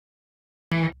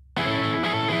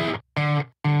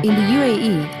In the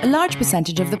UAE, a large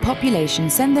percentage of the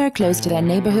population send their clothes to their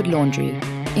neighbourhood laundry,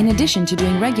 in addition to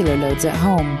doing regular loads at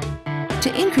home.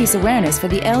 To increase awareness for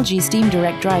the LG Steam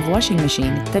Direct Drive washing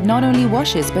machine that not only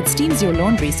washes but steams your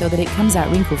laundry so that it comes out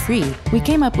wrinkle-free, we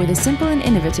came up with a simple and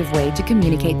innovative way to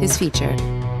communicate this feature.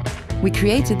 We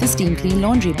created the Steam Clean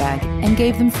laundry bag and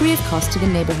gave them free of cost to the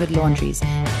neighbourhood laundries.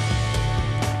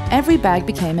 Every bag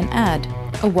became an ad,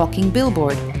 a walking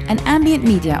billboard, and ambient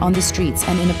media on the streets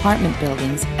and in apartment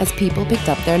buildings as people picked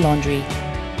up their laundry.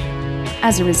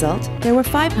 As a result, there were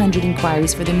 500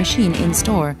 inquiries for the machine in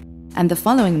store, and the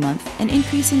following month, an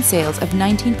increase in sales of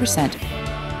 19%.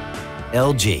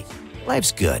 LG.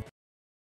 Life's good.